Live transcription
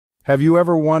Have you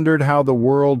ever wondered how the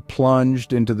world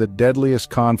plunged into the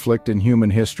deadliest conflict in human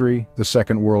history, the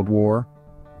Second World War?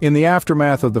 In the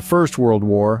aftermath of the First World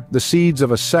War, the seeds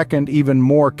of a second, even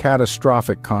more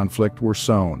catastrophic conflict were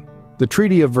sown. The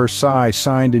Treaty of Versailles,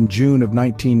 signed in June of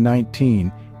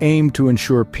 1919, aimed to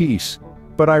ensure peace,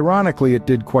 but ironically it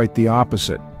did quite the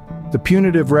opposite. The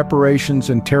punitive reparations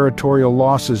and territorial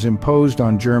losses imposed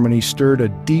on Germany stirred a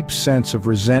deep sense of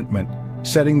resentment,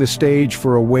 setting the stage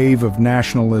for a wave of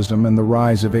nationalism and the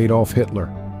rise of Adolf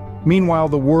Hitler. Meanwhile,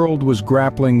 the world was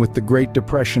grappling with the Great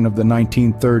Depression of the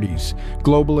 1930s.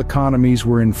 Global economies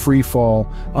were in free fall,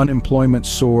 unemployment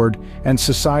soared, and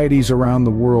societies around the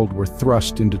world were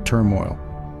thrust into turmoil.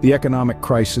 The economic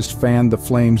crisis fanned the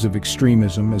flames of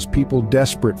extremism as people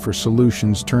desperate for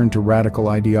solutions turned to radical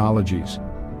ideologies.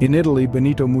 In Italy,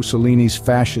 Benito Mussolini's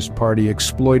fascist party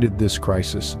exploited this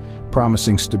crisis,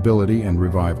 promising stability and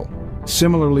revival.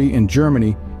 Similarly, in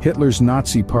Germany, Hitler's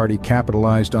Nazi party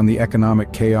capitalized on the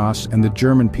economic chaos and the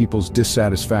German people's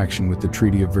dissatisfaction with the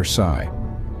Treaty of Versailles.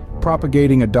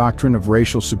 Propagating a doctrine of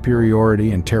racial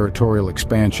superiority and territorial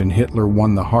expansion, Hitler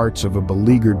won the hearts of a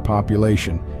beleaguered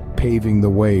population, paving the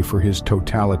way for his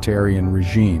totalitarian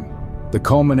regime. The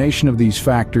culmination of these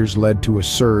factors led to a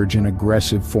surge in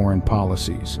aggressive foreign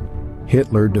policies.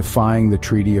 Hitler, defying the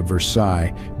Treaty of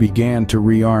Versailles, began to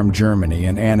rearm Germany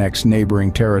and annex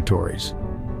neighboring territories.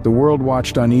 The world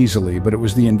watched uneasily, but it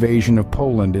was the invasion of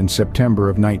Poland in September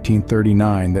of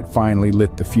 1939 that finally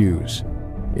lit the fuse.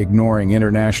 Ignoring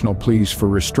international pleas for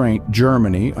restraint,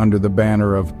 Germany, under the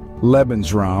banner of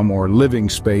Lebensraum, or living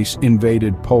space,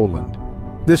 invaded Poland.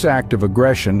 This act of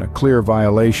aggression, a clear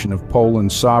violation of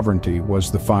Poland's sovereignty,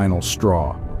 was the final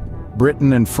straw.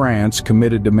 Britain and France,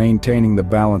 committed to maintaining the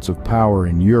balance of power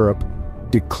in Europe,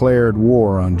 declared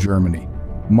war on Germany,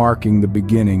 marking the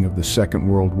beginning of the Second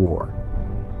World War.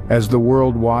 As the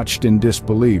world watched in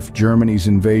disbelief, Germany's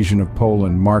invasion of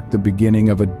Poland marked the beginning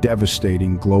of a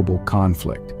devastating global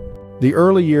conflict. The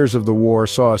early years of the war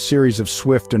saw a series of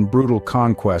swift and brutal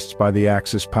conquests by the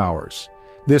Axis powers.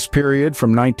 This period,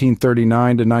 from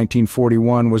 1939 to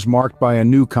 1941, was marked by a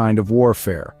new kind of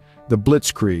warfare, the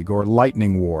Blitzkrieg, or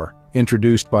Lightning War,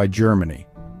 introduced by Germany.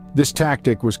 This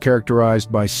tactic was characterized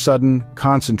by sudden,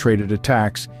 concentrated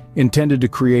attacks intended to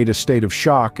create a state of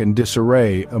shock and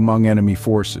disarray among enemy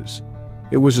forces.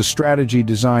 It was a strategy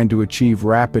designed to achieve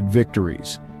rapid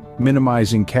victories,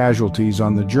 minimizing casualties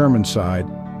on the German side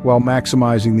while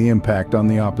maximizing the impact on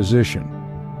the opposition.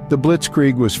 The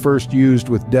Blitzkrieg was first used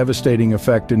with devastating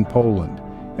effect in Poland,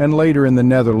 and later in the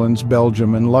Netherlands,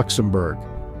 Belgium, and Luxembourg.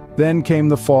 Then came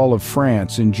the fall of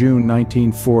France in June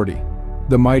 1940.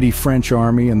 The mighty French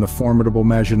army and the formidable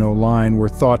Maginot Line were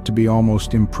thought to be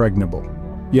almost impregnable.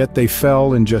 Yet they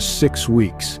fell in just 6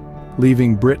 weeks,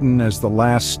 leaving Britain as the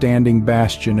last standing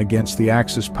bastion against the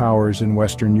Axis powers in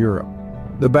Western Europe.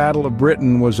 The Battle of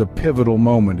Britain was a pivotal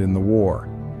moment in the war.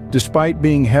 Despite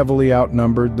being heavily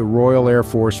outnumbered, the Royal Air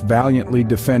Force valiantly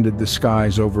defended the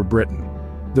skies over Britain.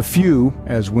 The few,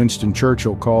 as Winston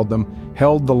Churchill called them,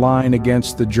 held the line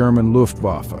against the German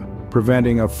Luftwaffe,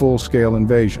 preventing a full-scale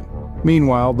invasion.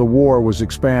 Meanwhile, the war was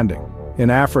expanding. In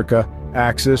Africa,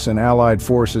 Axis and Allied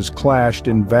forces clashed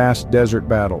in vast desert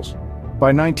battles.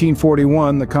 By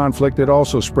 1941, the conflict had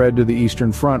also spread to the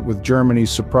Eastern Front with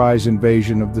Germany's surprise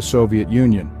invasion of the Soviet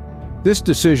Union. This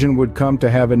decision would come to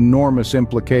have enormous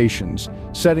implications,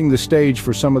 setting the stage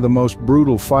for some of the most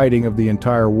brutal fighting of the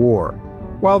entire war.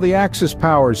 While the Axis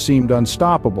powers seemed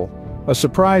unstoppable, a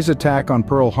surprise attack on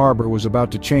Pearl Harbor was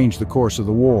about to change the course of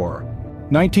the war.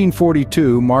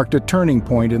 1942 marked a turning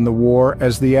point in the war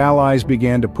as the Allies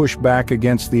began to push back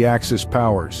against the Axis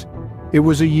powers. It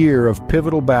was a year of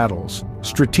pivotal battles,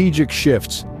 strategic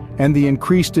shifts, and the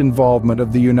increased involvement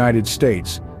of the United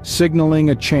States,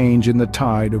 signaling a change in the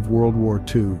tide of World War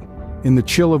II. In the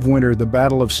chill of winter, the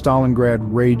Battle of Stalingrad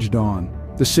raged on.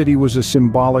 The city was a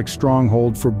symbolic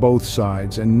stronghold for both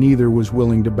sides, and neither was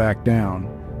willing to back down.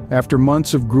 After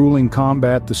months of grueling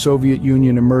combat, the Soviet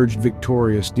Union emerged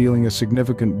victorious, dealing a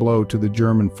significant blow to the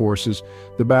German forces.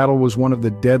 The battle was one of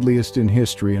the deadliest in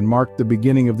history and marked the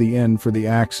beginning of the end for the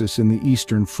Axis in the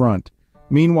Eastern Front.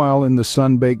 Meanwhile, in the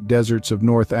sun-baked deserts of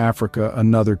North Africa,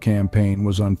 another campaign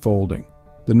was unfolding.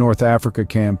 The North Africa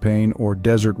Campaign, or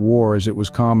Desert War as it was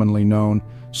commonly known,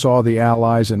 saw the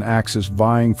Allies and Axis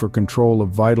vying for control of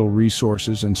vital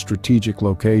resources and strategic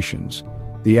locations.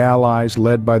 The Allies,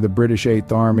 led by the British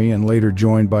Eighth Army and later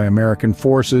joined by American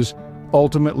forces,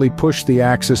 ultimately pushed the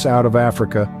Axis out of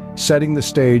Africa, setting the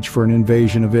stage for an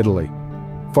invasion of Italy.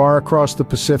 Far across the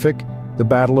Pacific, the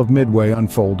Battle of Midway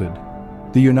unfolded.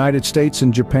 The United States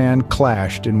and Japan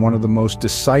clashed in one of the most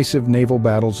decisive naval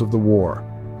battles of the war.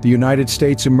 The United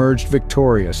States emerged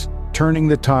victorious, turning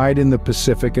the tide in the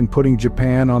Pacific and putting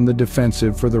Japan on the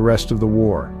defensive for the rest of the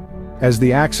war. As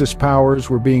the Axis powers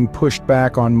were being pushed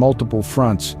back on multiple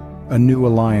fronts, a new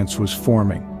alliance was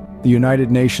forming. The United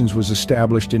Nations was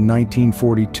established in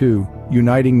 1942,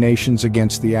 uniting nations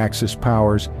against the Axis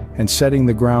powers and setting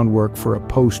the groundwork for a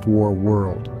post-war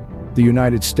world. The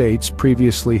United States,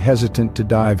 previously hesitant to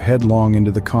dive headlong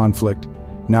into the conflict,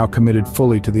 now committed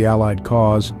fully to the Allied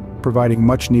cause, providing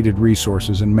much-needed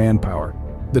resources and manpower.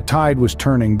 The tide was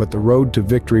turning, but the road to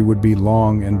victory would be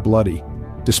long and bloody.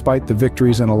 Despite the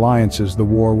victories and alliances, the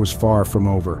war was far from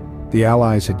over. The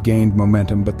Allies had gained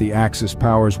momentum, but the Axis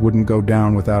powers wouldn't go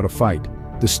down without a fight.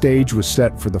 The stage was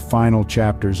set for the final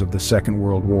chapters of the Second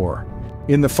World War.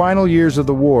 In the final years of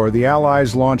the war, the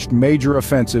Allies launched major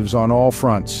offensives on all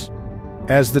fronts.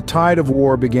 As the tide of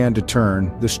war began to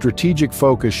turn, the strategic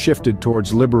focus shifted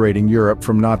towards liberating Europe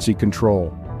from Nazi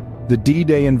control. The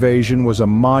D-Day invasion was a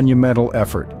monumental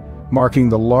effort, marking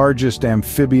the largest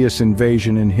amphibious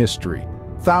invasion in history.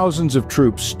 Thousands of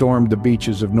troops stormed the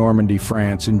beaches of Normandy,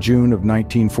 France in June of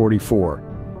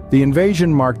 1944. The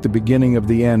invasion marked the beginning of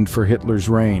the end for Hitler's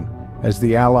reign, as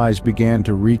the Allies began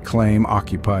to reclaim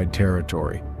occupied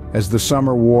territory. As the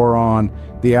summer wore on,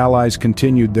 the Allies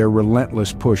continued their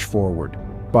relentless push forward.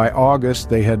 By August,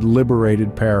 they had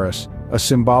liberated Paris, a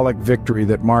symbolic victory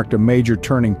that marked a major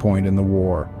turning point in the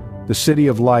war. The City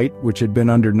of Light, which had been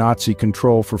under Nazi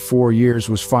control for 4 years,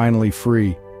 was finally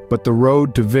free. But the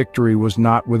road to victory was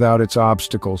not without its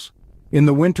obstacles. In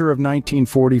the winter of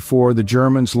 1944, the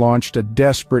Germans launched a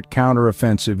desperate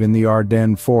counteroffensive in the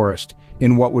Ardennes forest,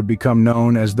 in what would become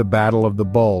known as the Battle of the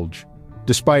Bulge.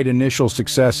 Despite initial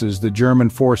successes, the German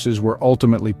forces were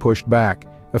ultimately pushed back,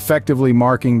 effectively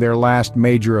marking their last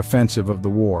major offensive of the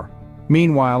war.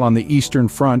 Meanwhile, on the Eastern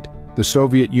Front, the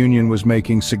Soviet Union was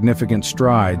making significant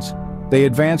strides. They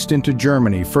advanced into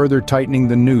Germany, further tightening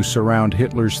the noose around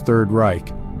Hitler's Third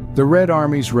Reich. The Red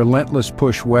Army's relentless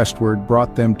push westward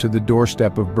brought them to the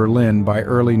doorstep of Berlin by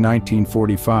early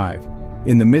 1945.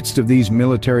 In the midst of these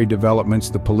military developments,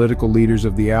 the political leaders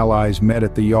of the Allies met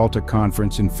at the Yalta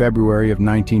Conference in February of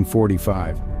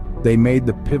 1945. They made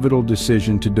the pivotal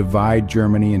decision to divide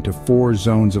Germany into 4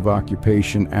 zones of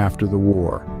occupation after the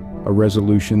war, a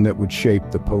resolution that would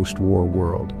shape the post-war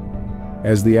world.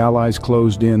 As the Allies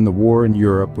closed in, the war in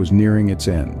Europe was nearing its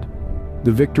end.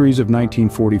 The victories of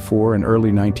 1944 and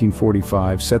early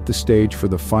 1945 set the stage for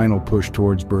the final push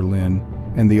towards Berlin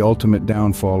and the ultimate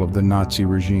downfall of the Nazi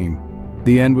regime.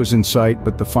 The end was in sight,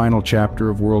 but the final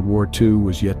chapter of World War II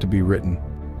was yet to be written.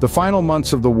 The final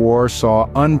months of the war saw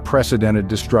unprecedented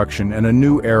destruction and a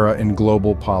new era in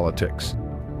global politics.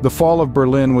 The fall of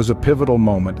Berlin was a pivotal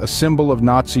moment, a symbol of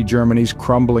Nazi Germany's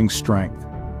crumbling strength.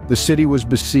 The city was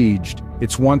besieged,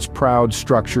 its once proud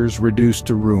structures reduced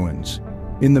to ruins.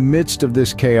 In the midst of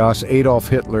this chaos, Adolf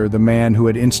Hitler, the man who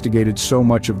had instigated so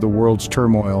much of the world's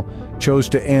turmoil, chose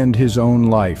to end his own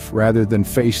life rather than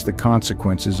face the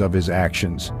consequences of his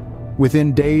actions.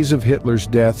 Within days of Hitler's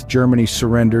death, Germany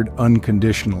surrendered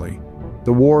unconditionally.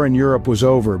 The war in Europe was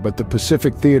over, but the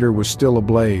Pacific theater was still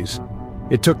ablaze.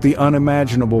 It took the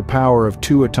unimaginable power of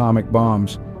 2 atomic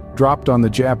bombs, dropped on the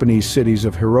Japanese cities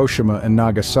of Hiroshima and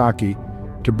Nagasaki,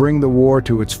 to bring the war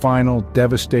to its final,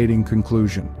 devastating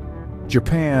conclusion.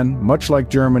 Japan, much like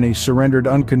Germany, surrendered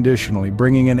unconditionally,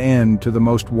 bringing an end to the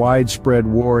most widespread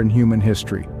war in human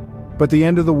history. But the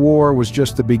end of the war was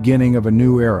just the beginning of a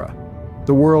new era.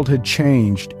 The world had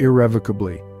changed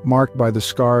irrevocably, marked by the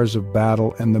scars of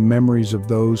battle and the memories of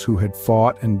those who had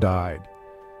fought and died.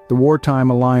 The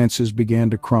wartime alliances began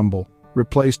to crumble,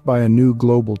 replaced by a new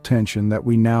global tension that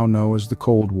we now know as the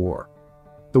Cold War.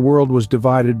 The world was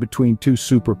divided between 2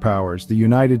 superpowers, the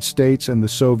United States and the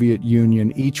Soviet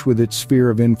Union, each with its sphere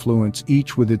of influence,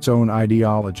 each with its own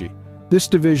ideology. This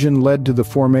division led to the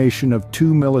formation of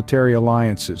 2 military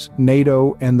alliances,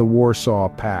 NATO and the Warsaw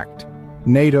Pact.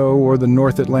 NATO, or the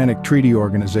North Atlantic Treaty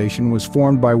Organization, was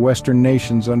formed by Western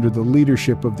nations under the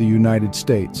leadership of the United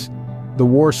States. The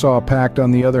Warsaw Pact,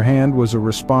 on the other hand, was a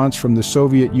response from the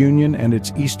Soviet Union and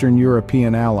its Eastern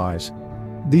European allies.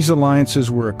 These alliances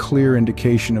were a clear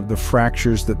indication of the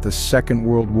fractures that the Second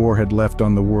World War had left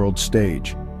on the world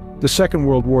stage. The Second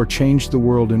World War changed the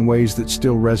world in ways that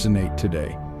still resonate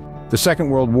today. The Second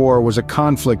World War was a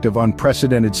conflict of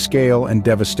unprecedented scale and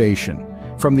devastation.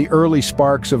 From the early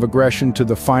sparks of aggression to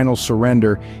the final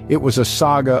surrender, it was a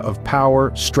saga of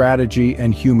power, strategy,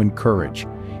 and human courage.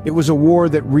 It was a war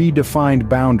that redefined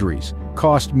boundaries,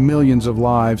 cost millions of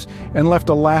lives, and left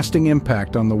a lasting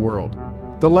impact on the world.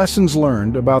 The lessons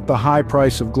learned about the high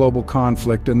price of global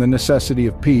conflict and the necessity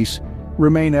of peace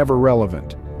remain ever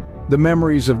relevant. The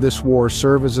memories of this war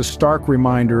serve as a stark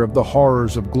reminder of the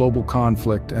horrors of global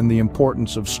conflict and the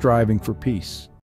importance of striving for peace.